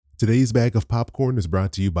Today's bag of popcorn is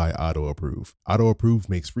brought to you by Auto Approve. Auto Approve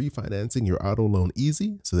makes refinancing your auto loan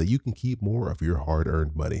easy so that you can keep more of your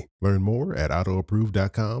hard-earned money. Learn more at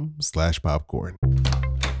autoapprove.com/popcorn.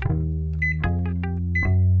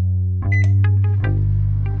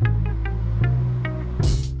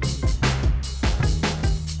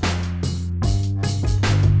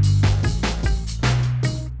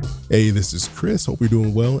 Hey, this is Chris. Hope you're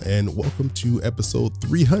doing well, and welcome to episode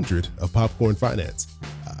 300 of Popcorn Finance.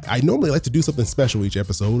 I normally like to do something special each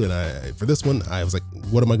episode, and for this one, I was like,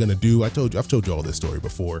 what am I going to do? I've told you all this story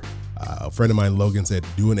before. A friend of mine, Logan, said,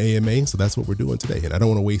 do an AMA, so that's what we're doing today, and I don't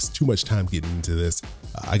want to waste too much time getting into this.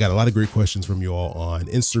 I got a lot of great questions from you all on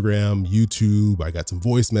Instagram, YouTube. I got some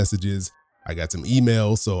voice messages. I got some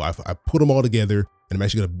emails, so I put them all together, and I'm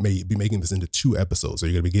actually going to be making this into 2 episodes. So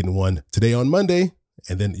you're going to be getting one today on Monday,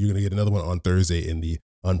 and then you're going to get another one on Thursday in the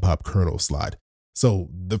Unpop Kernel slot. So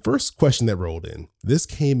the first question that rolled in, this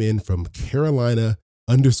came in from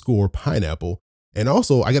Carolina_pineapple. And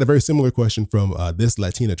also I got a very similar question from This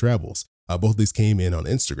Latina Travels. Both of these came in on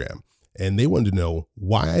Instagram, and they wanted to know,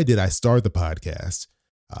 why did I start the podcast?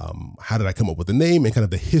 How did I come up with the name and kind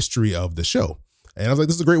of the history of the show? And I was like,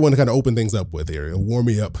 this is a great one to kind of open things up with here. It'll warm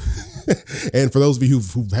me up. And for those of you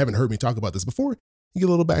who haven't heard me talk about this before, you get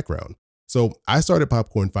a little background. So I started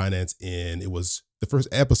Popcorn Finance, and it was the first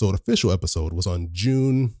official episode was on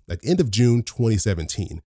end of June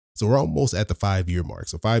 2017. So we're almost at the 5-year mark.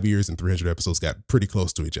 So 5 years and 300 episodes got pretty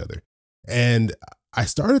close to each other. And I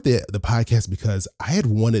started the podcast because I had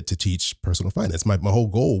wanted to teach personal finance. My whole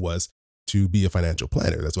goal was to be a financial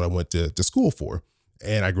planner. That's what I went to school for.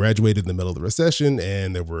 And I graduated in the middle of the recession,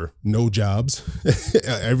 and there were no jobs.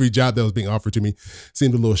 Every job that was being offered to me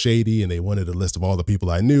seemed a little shady, and they wanted a list of all the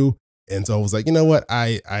people I knew. And so I was like, you know what?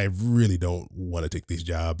 I really don't want to take these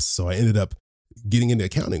jobs. So I ended up getting into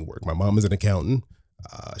accounting work. My mom is an accountant.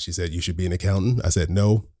 She said, you should be an accountant. I said,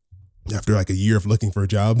 no. After like a year of looking for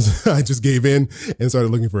jobs, I just gave in and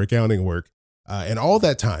started looking for accounting work. And all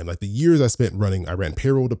that time, like the years I spent I ran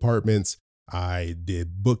payroll departments. I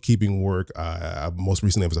did bookkeeping work. Most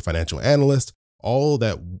recently, I was a financial analyst. All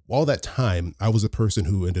that time, I was a person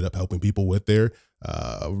who ended up helping people with their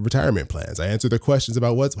retirement plans. I answered their questions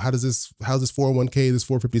about how's this 401k, this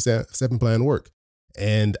 457 plan work.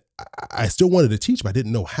 And I still wanted to teach, but I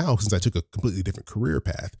didn't know how, since I took a completely different career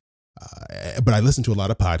path. But I listened to a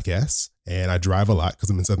lot of podcasts, and I drive a lot because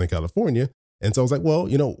I'm in Southern California. And so I was like, well,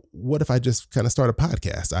 what if I just kind of start a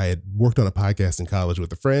podcast? I had worked on a podcast in college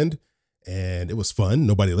with a friend, and it was fun.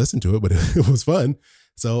 Nobody listened to it, but it was fun.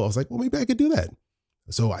 So I was like, well, maybe I could do that.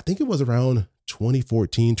 So I think it was around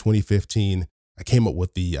 2014, 2015, I came up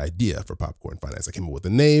with the idea for Popcorn Finance. I came up with the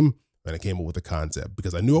name, and I came up with the concept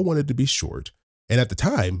because I knew I wanted to be short. And at the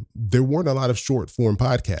time, there weren't a lot of short form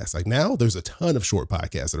podcasts. Like now, there's a ton of short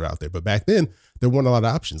podcasts that are out there. But back then, there weren't a lot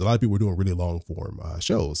of options. A lot of people were doing really long form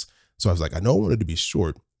shows. So I was like, I know I wanted to be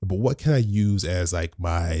short, but what can I use as like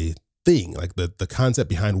my thing, like the concept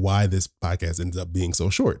behind why this podcast ends up being so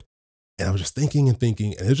short? And I was just thinking, and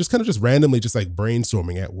it was just kind of just randomly, just like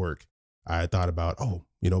brainstorming at work. I thought about,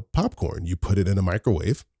 popcorn. You put it in a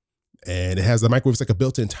microwave, and the microwave's like a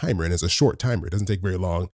built-in timer, and it's a short timer. It doesn't take very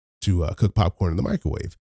long to cook popcorn in the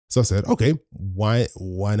microwave. So I said, okay, why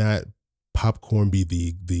not popcorn be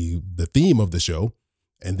the theme of the show?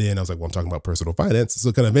 And then I was like, well, I'm talking about personal finance.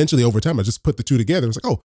 So kind of eventually over time, I just put the two together. I was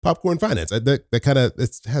like, oh, Popcorn Finance. That kind of,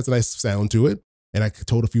 it has a nice sound to it. And I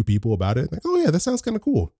told a few people about it. Like, oh yeah, that sounds kind of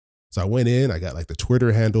cool. So I went in, I got like the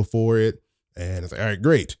Twitter handle for it, and I was like, all right,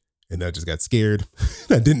 great. And then I just got scared.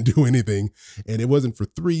 I didn't do anything. And it wasn't for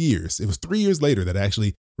 3 years. It was 3 years later that I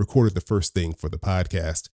actually recorded the first thing for the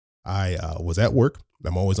podcast. I was at work.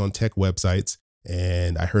 I'm always on tech websites.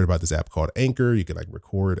 And I heard about this app called Anchor. You could like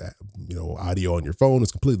record, audio on your phone.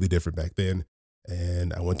 It's completely different back then.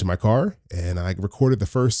 And I went to my car and I recorded the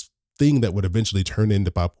first thing that would eventually turn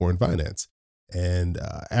into Popcorn Finance. And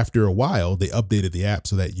after a while, they updated the app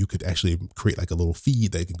so that you could actually create like a little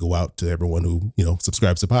feed that could go out to everyone who,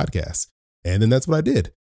 subscribes to podcasts. And then that's what I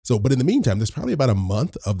did. So, but in the meantime, there's probably about a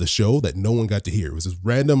month of the show that no one got to hear. It was just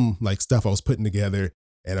random like stuff I was putting together.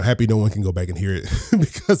 And I'm happy no one can go back and hear it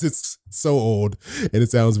because it's so old and it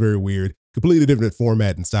sounds very weird. Completely different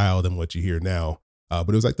format and style than what you hear now. But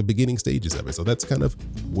it was like the beginning stages of it. So that's kind of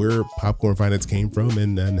where Popcorn Finance came from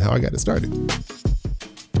and how I got it started.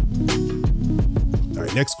 All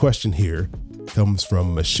right, next question here comes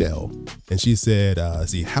from Michelle. And she said,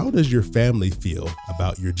 how does your family feel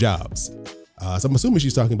about your jobs? So I'm assuming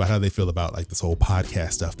she's talking about how they feel about like this whole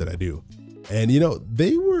podcast stuff that I do. And,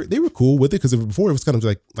 they were cool with it because before it was kind of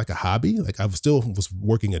like a hobby. Like I was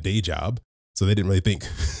working a day job. So they didn't really think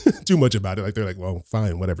too much about it. Like they're like, well,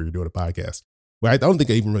 fine, whatever, you're doing a podcast. Well, I don't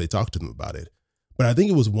think I even really talked to them about it. But I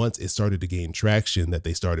think it was once it started to gain traction that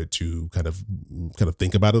they started to kind of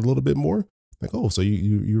think about it a little bit more. Like, oh, so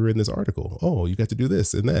you were in this article. Oh, you got to do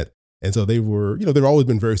this and that. And so they were, they've always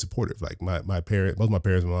been very supportive. Like my parents, both my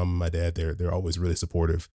parents, my mom and my dad, they're always really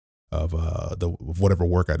supportive of of whatever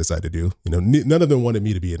work I decide to do. None of them wanted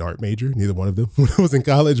me to be an art major, neither one of them when I was in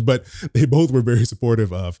college, but they both were very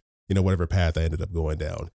supportive of, whatever path I ended up going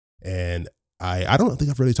down. And I don't think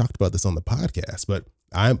I've really talked about this on the podcast, but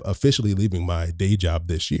I'm officially leaving my day job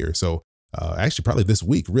this year. So actually probably this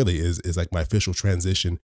week really is like my official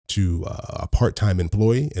transition to a part-time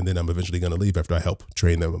employee. And then I'm eventually going to leave after I help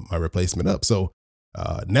train my replacement up. So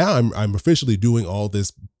now I'm officially doing all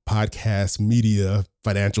this podcast, media,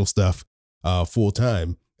 financial stuff full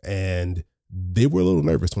time. And they were a little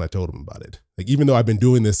nervous when I told them about it. Like, even though I've been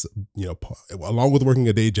doing this, along with working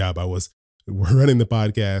a day job, we're running the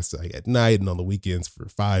podcast like at night and on the weekends for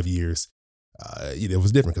 5 years. It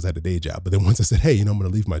was different because I had a day job. But then once I said, hey, I'm going to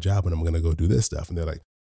leave my job and I'm going to go do this stuff. And they're like,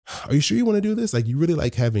 are you sure you want to do this? Like, you really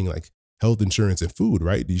like having like health insurance and food,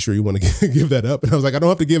 right? Are you sure you want to give that up? And I was like, I don't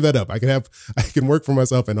have to give that up. I can work for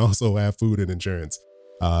myself and also have food and insurance.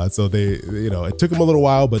 So they, it took them a little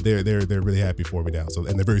while, but they're really happy for me now. So,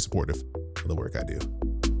 and they're very supportive of the work I do.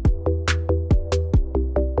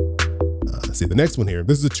 See the next one here.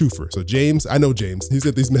 This is a twofer. So James, I know James, he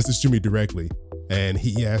sent this message to me directly, and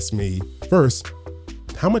he asked me first,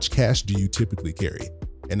 how much cash do you typically carry?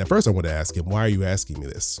 And at first I wanted to ask him, why are you asking me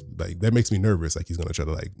this? Like, that makes me nervous. Like he's going to try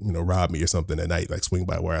to rob me or something at night, like swing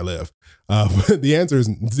by where I live. But the answer is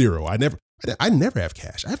zero. I never have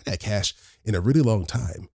cash. I haven't had cash in a really long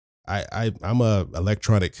time. I'm a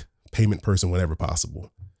electronic payment person whenever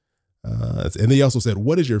possible. And they also said,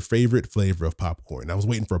 what is your favorite flavor of popcorn? I was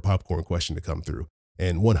waiting for a popcorn question to come through.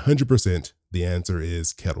 And 100% the answer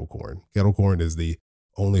is kettle corn. Kettle corn is the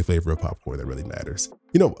only flavor of popcorn that really matters.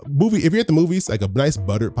 If you're at the movies, like a nice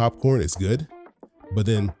buttered popcorn is good. But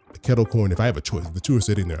then the kettle corn, if I have a choice, if the two are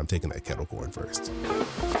sitting there, I'm taking that kettle corn first.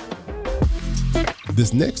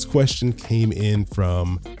 This next question came in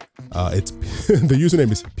from, the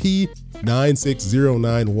username is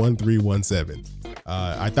P96091317.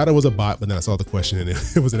 I thought it was a bot, but then I saw the question and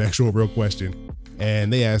it was an actual real question.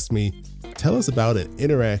 And they asked me, tell us about an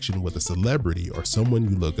interaction with a celebrity or someone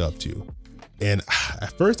you look up to. And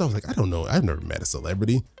at first I was like, I don't know. I've never met a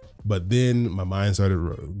celebrity. But then my mind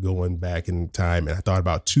started going back in time and I thought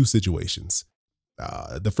about two situations.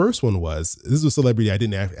 The first one was, this is a celebrity I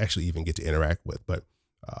didn't actually even get to interact with, but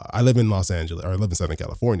I live in Los Angeles, or I live in Southern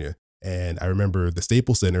California. And I remember the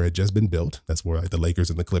Staples Center had just been built. That's where like the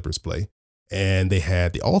Lakers and the Clippers play. And they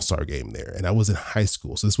had the All-Star game there. And I was in high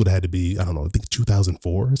school. So this would have had to be, I don't know, I think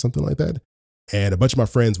 2004 or something like that. And a bunch of my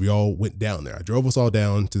friends, we all went down there. I drove us all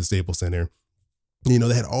down to the Staples Center. They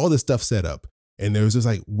had all this stuff set up. And there was this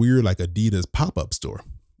like weird like Adidas pop-up store.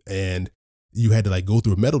 And you had to like go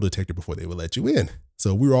through a metal detector before they would let you in.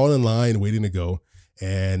 So we were all in line waiting to go.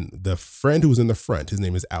 And the friend who was in the front, his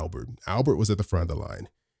name is Albert. Albert was at the front of the line.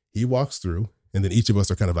 He walks through. And then each of us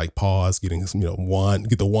are kind of like pause, getting get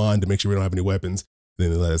the wand to make sure we don't have any weapons. And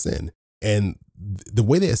then they let us in. And the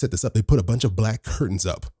way they had set this up, they put a bunch of black curtains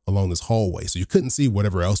up along this hallway. So you couldn't see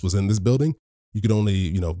whatever else was in this building. You could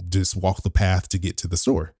only, just walk the path to get to the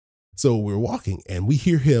store. So we're walking and we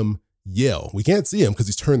hear him yell. We can't see him because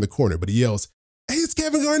he's turned the corner, but he yells, hey, it's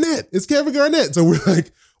Kevin Garnett. It's Kevin Garnett. So we're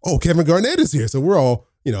like, oh, Kevin Garnett is here. So we're all,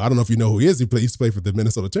 I don't know if you know who he is. He used to play for the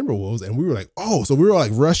Minnesota Timberwolves. And we were like, oh, so we were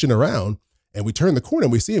like rushing around. And we turn the corner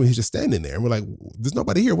and we see him. He's just standing there. And we're like, there's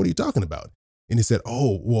nobody here. What are you talking about? And he said,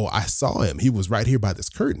 oh, well, I saw him. He was right here by this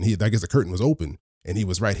curtain. I guess the curtain was open and he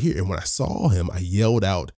was right here. And when I saw him, I yelled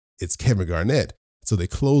out, it's Kevin Garnett. So they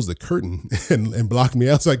closed the curtain and blocked me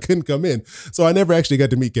out so I couldn't come in. So I never actually got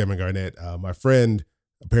to meet Kevin Garnett. My friend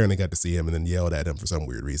apparently got to see him and then yelled at him for some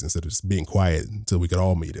weird reason instead of just being quiet until we could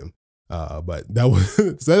all meet him. But so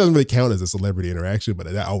that doesn't really count as a celebrity interaction, but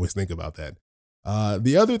I always think about that.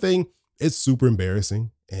 The other thing, it's super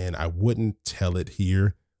embarrassing, and I wouldn't tell it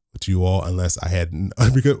here to you all unless I hadn't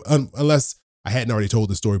already told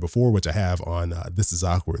the story before, which I have on This Is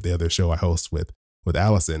Awkward, the other show I host with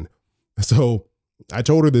Allison. So I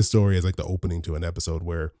told her this story as like the opening to an episode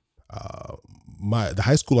where the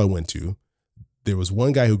high school I went to, there was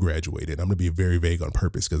one guy who graduated. I'm going to be very vague on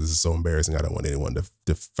purpose because this is so embarrassing. I don't want anyone to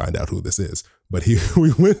find out who this is. But he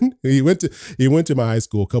went to my high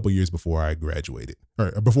school a couple years before I graduated,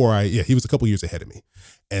 he was a couple years ahead of me.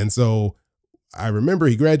 And so I remember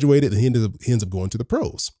he graduated and he ends up going to the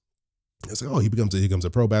pros. It's like, oh, he becomes a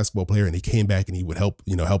pro basketball player, and he came back and he would help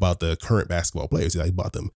out the current basketball players. He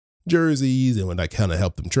bought them jerseys and would like kind of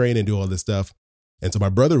help them train and do all this stuff. And so my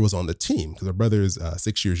brother was on the team because my brother is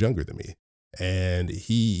 6 years younger than me. And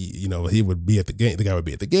he would be at the game. The guy would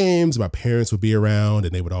be at the games. My parents would be around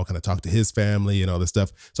and they would all kind of talk to his family and all this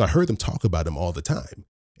stuff. So I heard them talk about him all the time.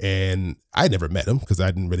 And I never met him because I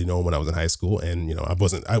didn't really know him when I was in high school. And, I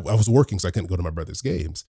was working, so I couldn't go to my brother's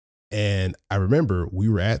games. And I remember we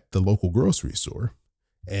were at the local grocery store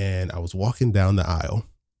and I was walking down the aisle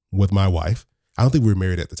with my wife. I don't think we were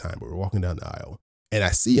married at the time, but we were walking down the aisle and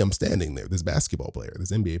I see him standing there, this basketball player,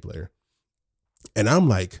 this NBA player. And I'm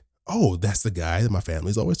like, oh, that's the guy that my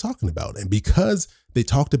family's always talking about. And because they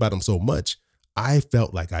talked about him so much, I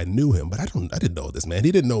felt like I knew him, but I didn't know this man.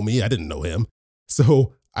 He didn't know me. I didn't know him.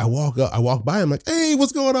 So I walk by him like, hey,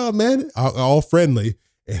 what's going on, man? All friendly.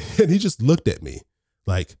 And he just looked at me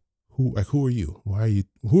like, who are you?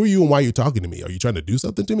 Who are you and why are you talking to me? Are you trying to do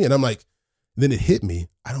something to me? And I'm like, then it hit me.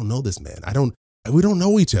 I don't know this man. We don't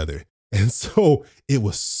know each other. And so it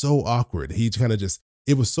was so awkward.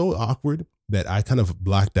 It was so awkward that I kind of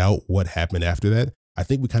blocked out what happened after that. I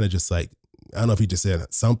think we kind of just like, I don't know if he just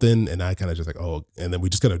said something and I kind of just like, oh, and then we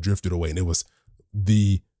just kind of drifted away. And it was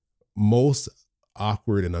the most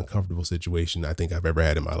awkward and uncomfortable situation I think I've ever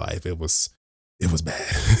had in my life. It was bad.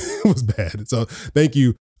 It was bad. So thank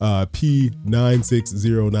you,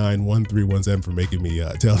 P96091317 for making me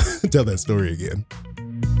tell that story again.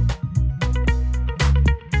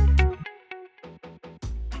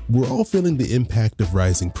 We're all feeling the impact of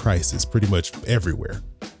rising prices pretty much everywhere.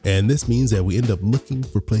 And this means that we end up looking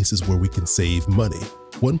for places where we can save money.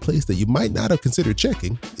 One place that you might not have considered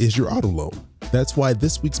checking is your auto loan. That's why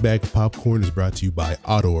this week's bag of popcorn is brought to you by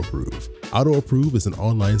AutoApprove. AutoApprove is an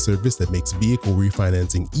online service that makes vehicle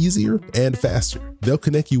refinancing easier and faster. They'll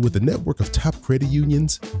connect you with a network of top credit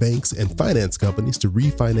unions, banks, and finance companies to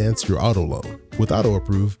refinance your auto loan. With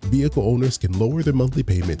AutoApprove, vehicle owners can lower their monthly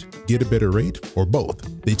payment, get a better rate, or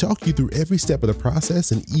both. They talk you through every step of the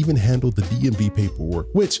process and even handle the DMV paperwork,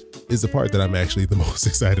 which is the part that I'm actually the most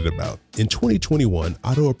excited about. In 2021,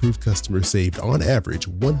 AutoApprove customers saved on average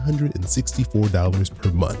 $164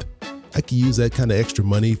 per month. I could use that kind of extra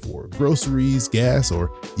money for groceries, gas,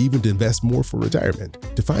 or even to invest more for retirement.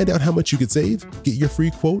 To find out how much you could save, get your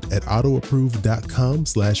free quote at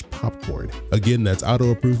autoapprove.com/popcorn. Again, that's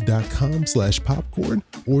autoapprove.com/popcorn,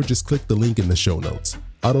 or just click the link in the show notes.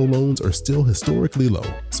 Auto loans are still historically low,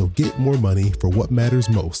 so get more money for what matters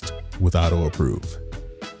most with AutoApprove.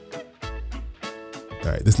 All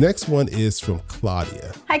right, this next one is from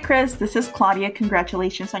Claudia. Hi, Chris. This is Claudia.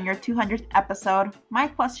 Congratulations on your 200th episode. My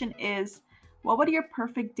question is, what would your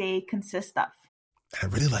perfect day consist of? I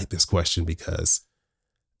really like this question because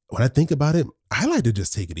when I think about it, I like to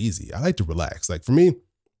just take it easy. I like to relax. Like for me,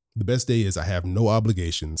 the best day is I have no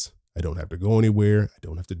obligations. I don't have to go anywhere. I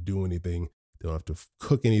don't have to do anything. I don't have to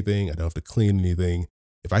cook anything. I don't have to clean anything.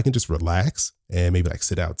 If I can just relax and maybe like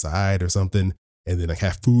sit outside or something and then like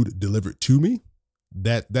have food delivered to me,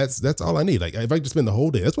 that's all I need. Like if I just spend the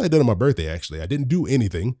whole day, that's what I did on my birthday. Actually, I didn't do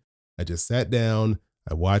anything. I just sat down,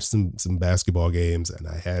 I watched some basketball games, and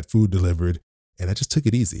I had food delivered, and I just took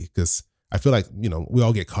it easy because I feel like we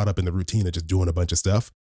all get caught up in the routine of just doing a bunch of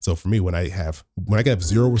stuff. So for me, when I can have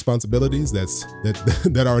zero responsibilities,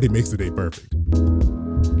 that already makes the day perfect.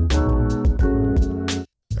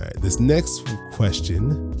 All right, this next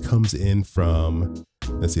question comes in from.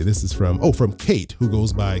 Let's see, this is from Kate, who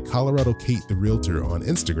goes by Colorado Kate the Realtor on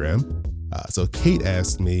Instagram. So Kate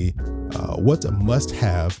asked me, what's a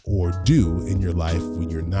must-have or do in your life when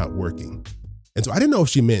you're not working? And so I didn't know if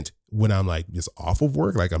she meant when I'm like just off of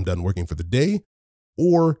work, like I'm done working for the day,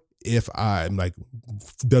 or if I'm like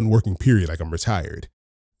done working period, like I'm retired.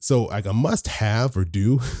 So like a must-have or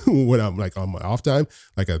do when I'm like on my off time,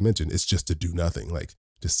 like I mentioned, it's just to do nothing, like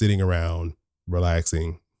just sitting around,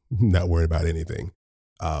 relaxing, not worrying about anything.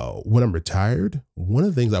 When I'm retired, one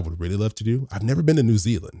of the things I would really love to do, I've never been to New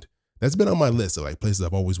Zealand. That's been on my list of like places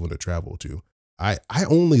I've always wanted to travel to. I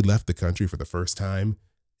only left the country for the first time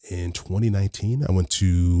in 2019. I went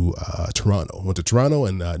to Toronto. Went to Toronto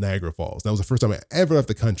and Niagara Falls. That was the first time I ever left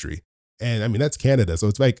the country. And I mean, that's Canada. So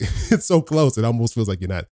it's like, it's so close. It almost feels like you're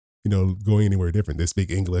not, going anywhere different. They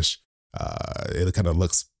speak English. It kind of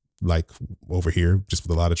looks like over here, just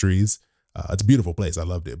with a lot of trees. It's a beautiful place. I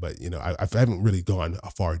loved it, but I haven't really gone a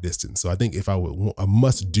far distance. So I think if a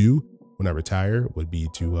must do when I retire would be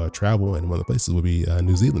to travel, and one of the places would be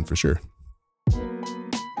New Zealand for sure.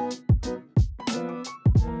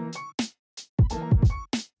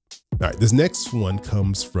 All right, this next one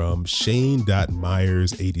comes from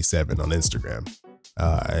Shane.Myers87 on Instagram.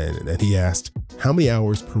 And he asked, how many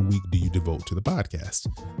hours per week do you devote to the podcast?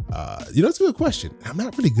 That's a good question. I'm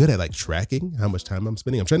not really good at like tracking how much time I'm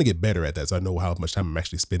spending. I'm trying to get better at that, so I know how much time I'm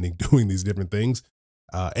actually spending doing these different things.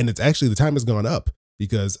 And it's actually, the time has gone up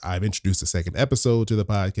because I've introduced a second episode to the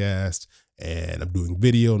podcast and I'm doing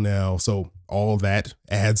video now. So all that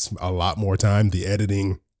adds a lot more time, the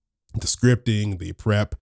editing, the scripting, the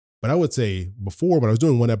prep. But I would say before, when I was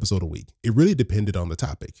doing one episode a week, it really depended on the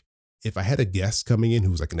topic. If I had a guest coming in who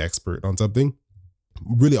was like an expert on something,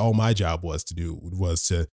 really all my job was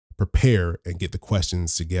to prepare and get the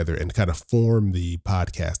questions together and kind of form the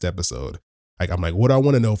podcast episode. Like, I'm like, what do I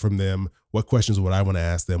want to know from them? What questions would I want to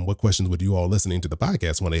ask them? What questions would you all listening to the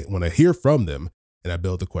podcast want to hear from them? And I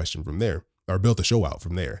build the question from there, or build the show out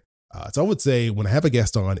from there. So I would say when I have a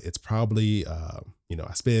guest on, it's probably,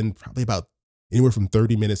 I spend probably about anywhere from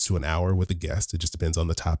 30 minutes to an hour with a guest. It just depends on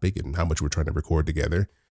the topic and how much we're trying to record together.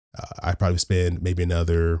 I probably spend maybe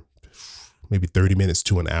 30 minutes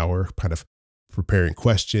to an hour kind of preparing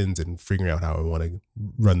questions and figuring out how I want to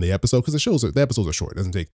run the episode, because the episodes are short. It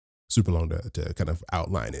doesn't take super long to kind of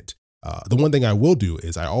outline it. The one thing I will do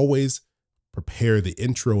is I always prepare the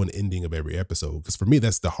intro and ending of every episode, because for me,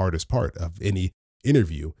 that's the hardest part of any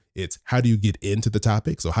interview. It's how do you get into the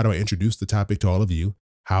topic? So how do I introduce the topic to all of you?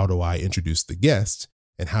 How do I introduce the guest?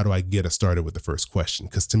 And how do I get us started with the first question?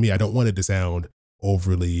 Because to me, I don't want it to sound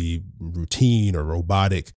overly routine or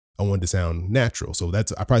robotic. I want it to sound natural. So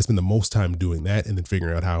I probably spend the most time doing that and then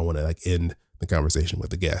figuring out how I want to like end the conversation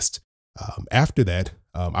with the guest. After that,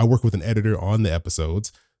 I work with an editor on the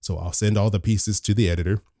episodes. So I'll send all the pieces to the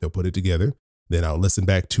editor. They'll put it together. Then I'll listen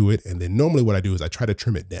back to it. And then normally what I do is I try to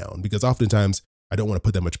trim it down, because oftentimes I don't want to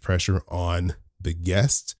put that much pressure on the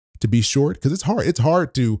guest to be short, because it's hard. It's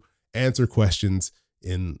hard to answer questions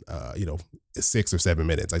in, 6 or 7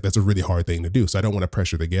 minutes. Like, that's a really hard thing to do. So I don't want to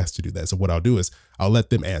pressure the guest to do that. So what I'll do is I'll let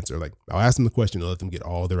them answer. Like, I'll ask them the question and let them get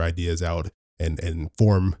all their ideas out and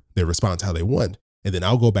form their response how they want. And then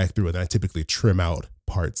I'll go back through and I typically trim out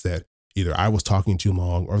parts that either I was talking too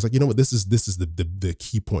long, or I was like, you know what, this is the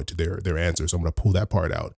key point to their answer. So I'm going to pull that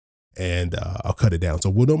part out and I'll cut it down. So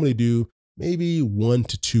we'll normally do maybe 1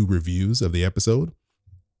 to 2 reviews of the episode.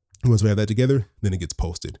 Once we have that together, then it gets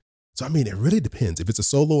posted. So, I mean, it really depends. If it's a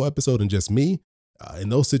solo episode and just me, in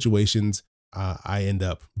those situations, I end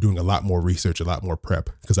up doing a lot more research, a lot more prep,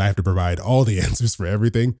 because I have to provide all the answers for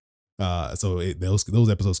everything. So those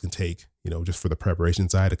episodes can take, just for the preparation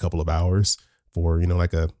side, a couple of hours for,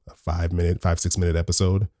 like a 5-6 minute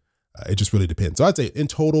episode. It just really depends. So I'd say in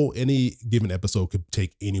total, any given episode could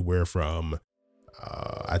take anywhere from,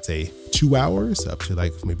 I'd say 2 hours up to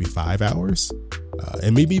like maybe 5 hours.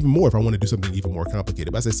 And maybe even more if I want to do something even more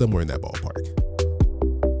complicated. But I say somewhere in that ballpark.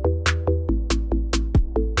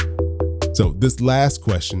 So this last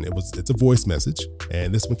question, it's a voice message,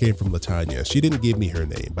 and this one came from Latanya. She didn't give me her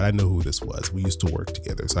name, but I know who this was. We used to work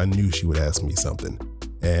together, so I knew she would ask me something.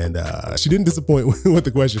 And she didn't disappoint with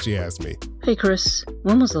the question she asked me. Hey Chris,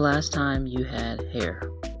 when was the last time you had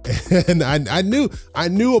hair? And I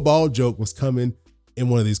knew a bald joke was coming in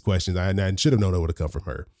one of these questions. I should have known it would have come from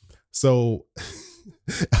her. So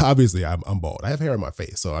obviously I'm bald. I have hair on my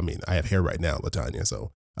face. So, I mean, I have hair right now, Latanya.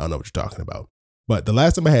 So I don't know what you're talking about. But the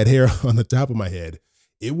last time I had hair on the top of my head,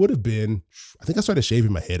 it would have been, I think I started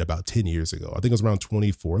shaving my head about 10 years ago. I think it was around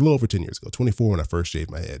 24, a little over 10 years ago, 24 when I first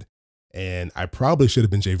shaved my head. And I probably should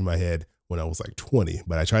have been shaving my head when I was like 20,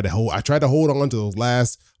 but I tried to hold on to those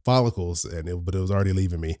last follicles, but it was already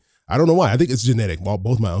leaving me. I don't know why. I think it's genetic.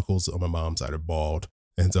 Both my uncles on my mom's side are bald.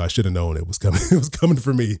 And so I should have known it was coming. It was coming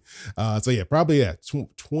for me. So yeah, probably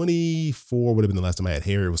 24 would have been the last time I had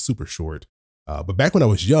hair. It was super short. But back when I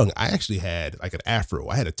was young, I actually had like an afro.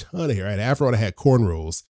 I had a ton of hair. I had an afro and I had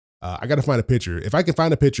cornrows. I got to find a picture. If I can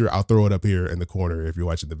find a picture, I'll throw it up here in the corner if you're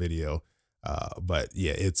watching the video. But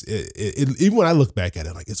yeah, it even when I look back at it,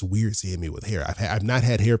 I'm like, it's weird seeing me with hair. I've not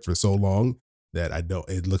had hair for so long that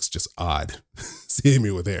it looks just odd seeing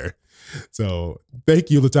me with hair. So thank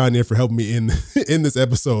you, Latanya, for helping me in this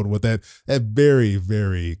episode with that very,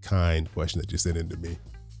 very kind question that you sent in to me.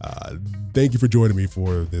 Thank you for joining me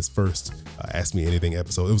for this first Ask Me Anything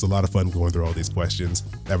episode. It was a lot of fun going through all these questions.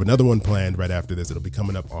 I have another one planned right after this. It'll be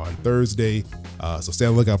coming up on Thursday. So stay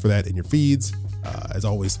on the lookout for that in your feeds. As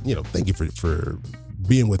always, thank you for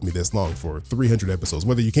being with me this long for 300 episodes.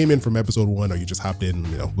 Whether you came in from episode 1 or you just hopped in,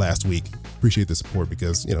 last week, appreciate the support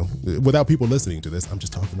because, without people listening to this, I'm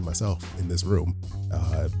just talking to myself in this room,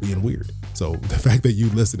 being weird. So the fact that you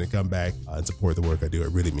listen and come back and support the work I do,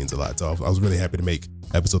 it really means a lot. So I was really happy to make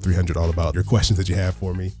episode 300 all about your questions that you have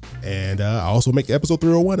for me. And I also make episode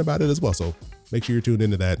 301 about it as well. So make sure you're tuned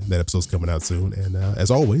into that. That episode's coming out soon. And as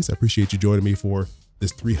always, I appreciate you joining me for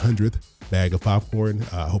this 300th bag of popcorn.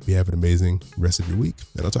 I hope you have an amazing rest of your week,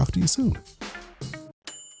 and I'll talk to you soon.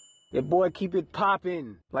 Yeah, boy, keep it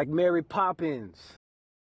poppin' like Mary Poppins.